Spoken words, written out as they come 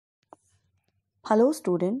Hello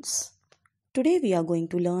students. Today we are going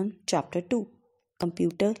to learn chapter 2,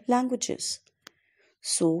 Computer Languages.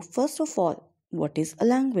 So first of all, what is a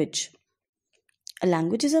language? A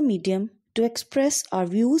language is a medium to express our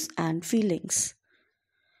views and feelings.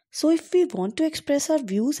 So if we want to express our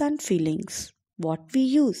views and feelings, what we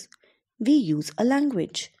use? We use a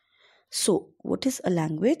language. So what is a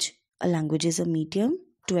language? A language is a medium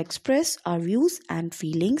to express our views and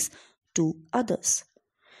feelings to others.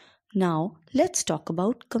 Now, let's talk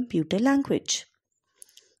about computer language.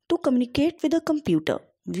 To communicate with a computer,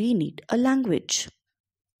 we need a language.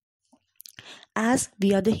 As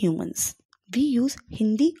we are the humans, we use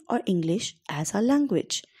Hindi or English as our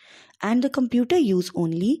language, and the computer use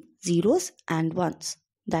only zeros and ones.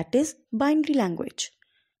 That is binary language.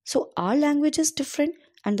 So our language is different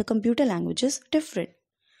and the computer language is different.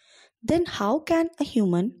 Then how can a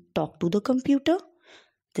human talk to the computer?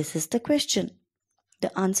 This is the question.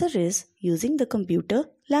 The answer is using the computer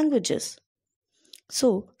languages.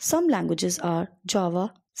 So, some languages are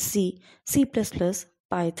Java, C, C++,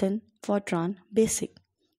 Python, Fortran, Basic.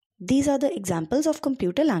 These are the examples of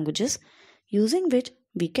computer languages using which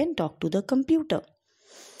we can talk to the computer.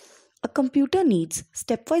 A computer needs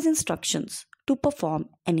stepwise instructions to perform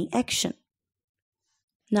any action.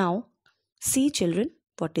 Now, see children,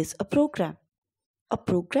 what is a program? A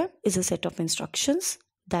program is a set of instructions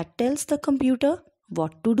that tells the computer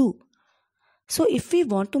what to do. So if we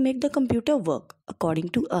want to make the computer work according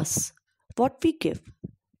to us, what we give?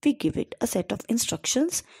 We give it a set of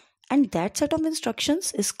instructions, and that set of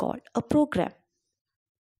instructions is called a program.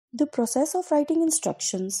 The process of writing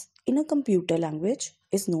instructions in a computer language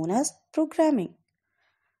is known as programming.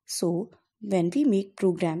 So when we make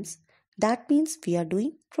programs, that means we are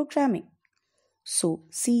doing programming. So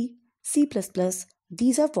C, C++,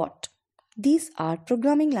 these are what? These are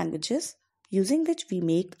programming languages using which we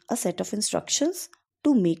make a set of instructions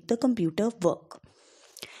to make the computer work.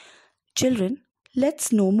 Children,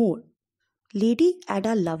 let's know more. Lady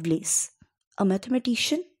Ada Lovelace, a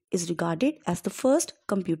mathematician, is regarded as the first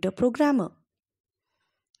computer programmer.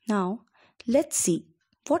 Now, let's see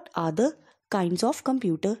what are the kinds of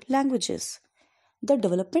computer languages. The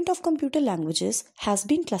development of computer languages has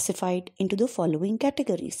been classified into the following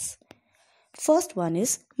categories. First one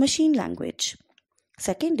is machine language.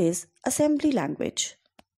 Second is assembly language.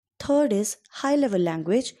 Third is high-level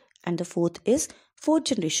language, and the fourth is fourth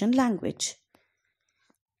generation language.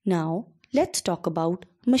 Now, let's talk about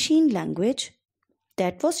machine language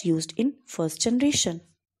that was used in first generation.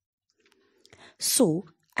 So,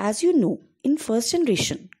 as you know, in first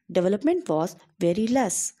generation, development was very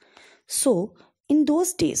less. So, in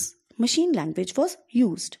those days, machine language was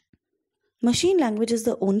used. Machine language is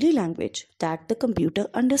the only language that the computer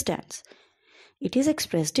understands. It is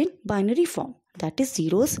expressed in binary form, that is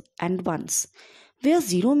zeros and ones, where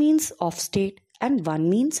 0 means off state and 1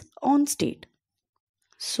 means on state.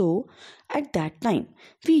 So, at that time,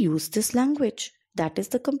 we used this language, that is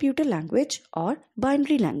the computer language or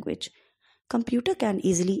binary language. Computer can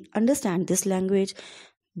easily understand this language,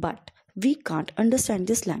 but we can't understand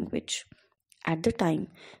this language. At the time,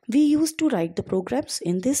 we used to write the programs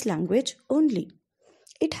in this language only.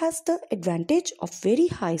 It has the advantage of very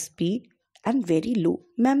high speed and very low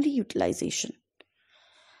memory utilization.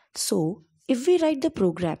 So, if we write the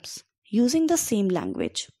programs using the same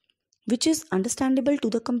language, which is understandable to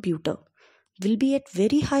the computer, will be at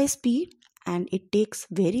very high speed and it takes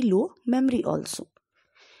very low memory also.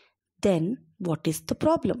 Then, what is the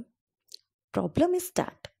problem? Problem is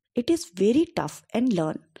that it is very tough and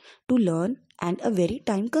to learn and a very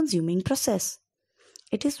time consuming process.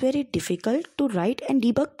 It is very difficult to write and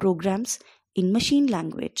debug programs in machine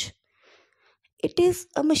language. It is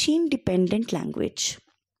a machine dependent language.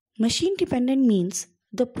 Machine dependent means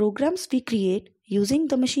the programs we create using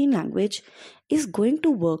the machine language is going to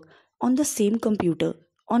work on the same computer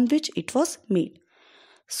on which it was made.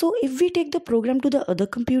 So if we take the program to the other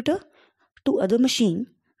computer, to other machine,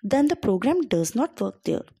 then the program does not work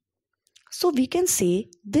there. So we can say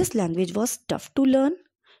this language was tough to learn,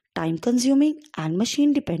 time consuming and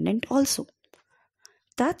machine dependent also.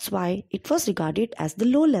 That's why it was regarded as the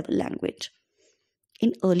low level language.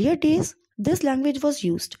 In earlier days, this language was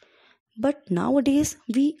used, but nowadays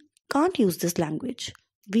we can't use this language.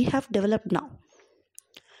 We have developed now.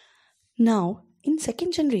 Now, in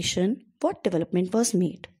second generation, what development was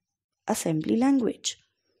made? Assembly language.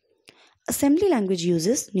 Assembly language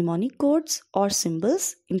uses mnemonic codes or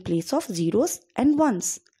symbols in place of zeros and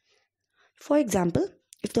ones. For example,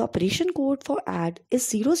 if the operation code for add is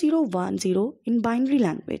 0010 in binary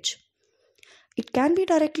language, it can be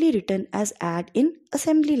directly written as add in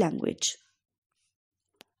assembly language.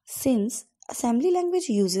 Since Assembly language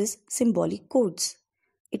uses symbolic codes.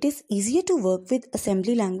 It is easier to work with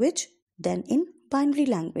assembly language than in binary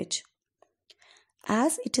language,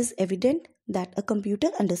 as it is evident that a computer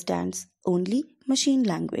understands only machine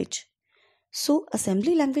language. So,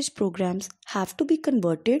 assembly language programs have to be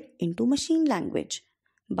converted into machine language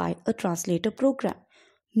by a translator program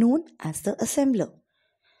known as the assembler.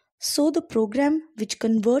 So, the program which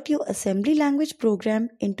convert your assembly language program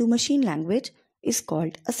into machine language is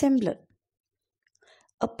called assembler.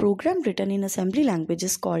 A program written in assembly language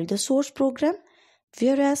is called the source program,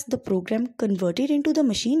 whereas the program converted into the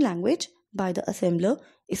machine language by the assembler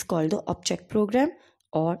is called the object program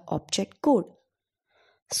or object code.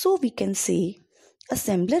 So we can say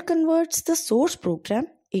assembler converts the source program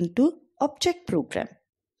into object program.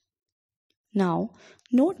 Now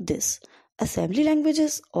note this, assembly language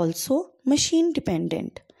is also machine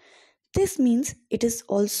dependent. This means it is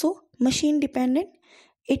also machine dependent.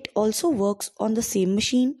 It also works on the same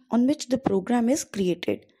machine on which the program is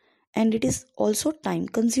created, and it is also time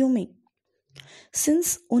consuming.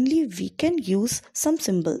 Since only we can use some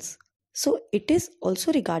symbols, so it is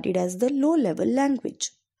also regarded as the low level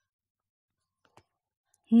language.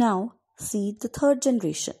 Now see the third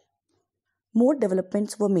generation. More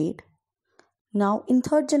developments were made. Now in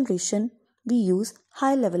third generation we use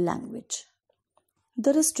high level language.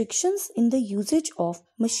 The restrictions in the usage of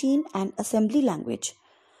machine and assembly language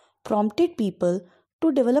prompted people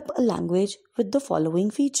to develop a language with the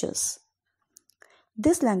following features.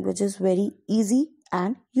 This language is very easy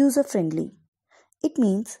and user-friendly. It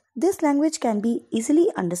means this language can be easily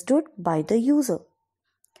understood by the user.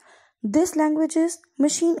 This language is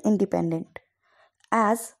machine independent,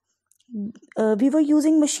 as we were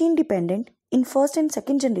using machine dependent in first and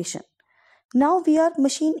second generation. Now we are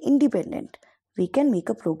machine independent. We can make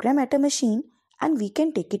a program at a machine and we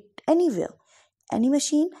can take it anywhere, any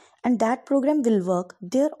machine, and that program will work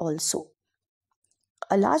there also.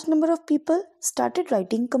 A large number of people started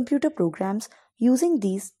writing computer programs using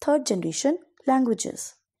these third generation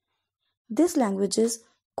languages. This language is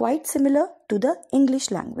quite similar to the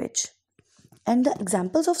English language. And the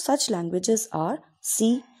examples of such languages are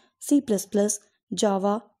C, C++,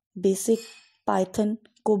 Java, Basic, Python,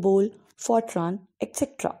 COBOL, Fortran,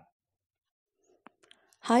 etc.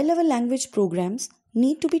 High-level language programs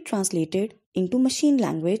need to be translated into machine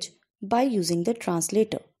language by using the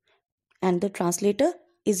translator. And the translator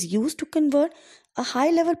is used to convert a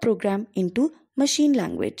high-level program into machine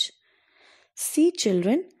language. See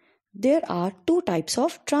children, there are two types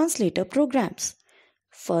of translator programs.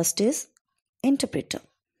 First is interpreter.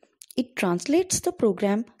 It translates the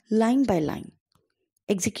program line by line,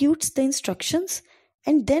 executes the instructions,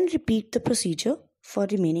 and then repeat the procedure for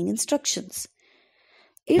remaining instructions.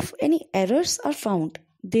 If any errors are found,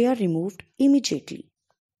 they are removed immediately.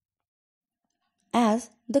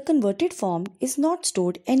 As the converted form is not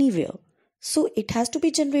stored anywhere, so it has to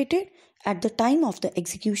be generated at the time of the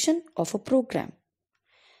execution of a program.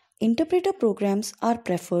 Interpreter programs are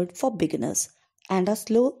preferred for beginners and are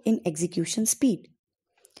slow in execution speed.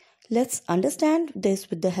 Let's understand this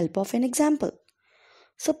with the help of an example.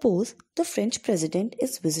 Suppose the French president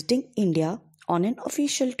is visiting India on an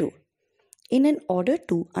official tour. In order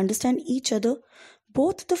to understand each other,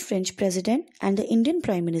 both the French president and the Indian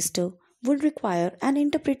Prime Minister would require an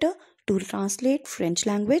interpreter to translate French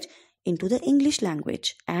language into the English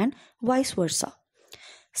language and vice versa.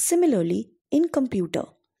 Similarly, in computer,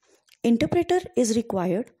 interpreter is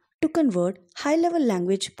required to convert high-level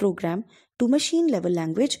language program to machine-level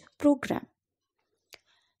language program.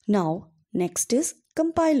 Now, next is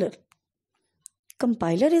compiler.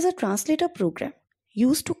 Compiler is a translator program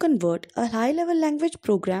used to convert a high-level language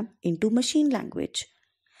program into machine language.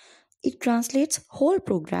 It translates whole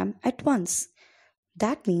program at once.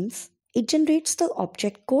 That means it generates the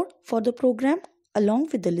object code for the program along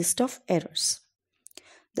with the list of errors.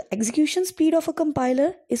 The execution speed of a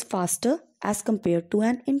compiler is faster as compared to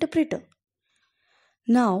an interpreter.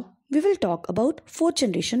 Now we will talk about fourth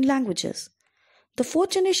generation languages. The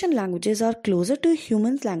fourth generation languages are closer to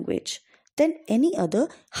human language than any other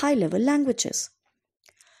high-level languages.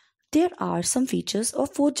 There are some features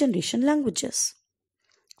of fourth generation languages.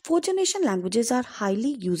 Fourth generation languages are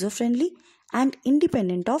highly user-friendly and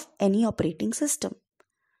independent of any operating system.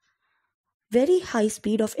 Very high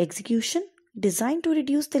speed of execution designed to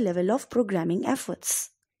reduce the level of programming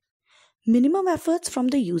efforts. Minimum efforts from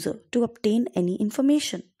the user to obtain any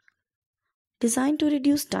information. Designed to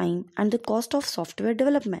reduce time and the cost of software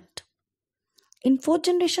development. In fourth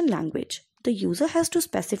generation language, the user has to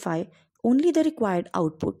specify only the required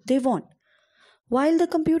output they want, while the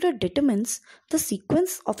computer determines the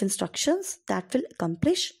sequence of instructions that will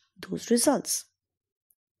accomplish those results.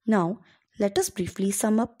 Now, let us briefly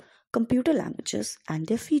sum up computer languages and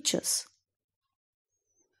their features.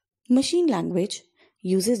 Machine language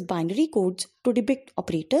uses binary codes to depict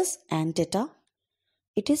operators and data.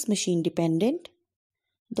 It is machine dependent,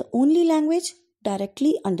 the only language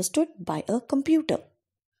directly understood by a computer.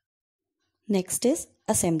 Next is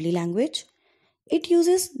assembly language. It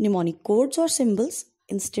uses mnemonic codes or symbols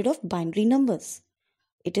instead of binary numbers.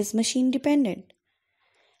 It is machine dependent.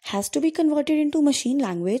 Has to be converted into machine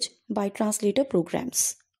language by translator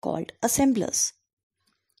programs called assemblers.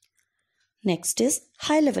 Next is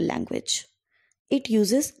high-level language. It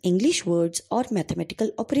uses English words or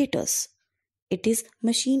mathematical operators. It is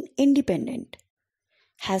machine independent.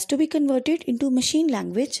 Has to be converted into machine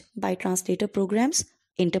language by translator programs,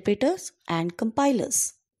 interpreters, and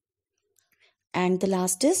compilers. And the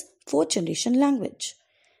last is fourth generation language.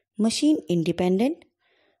 Machine independent,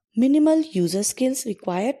 minimal user skills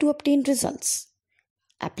required to obtain results.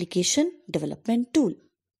 Application development tool.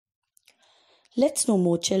 Let's know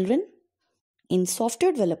more, children. In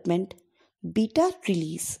software development, beta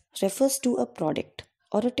release refers to a product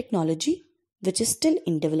or a technology which is still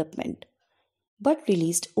in development but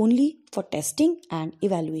released only for testing and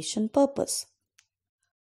evaluation purpose.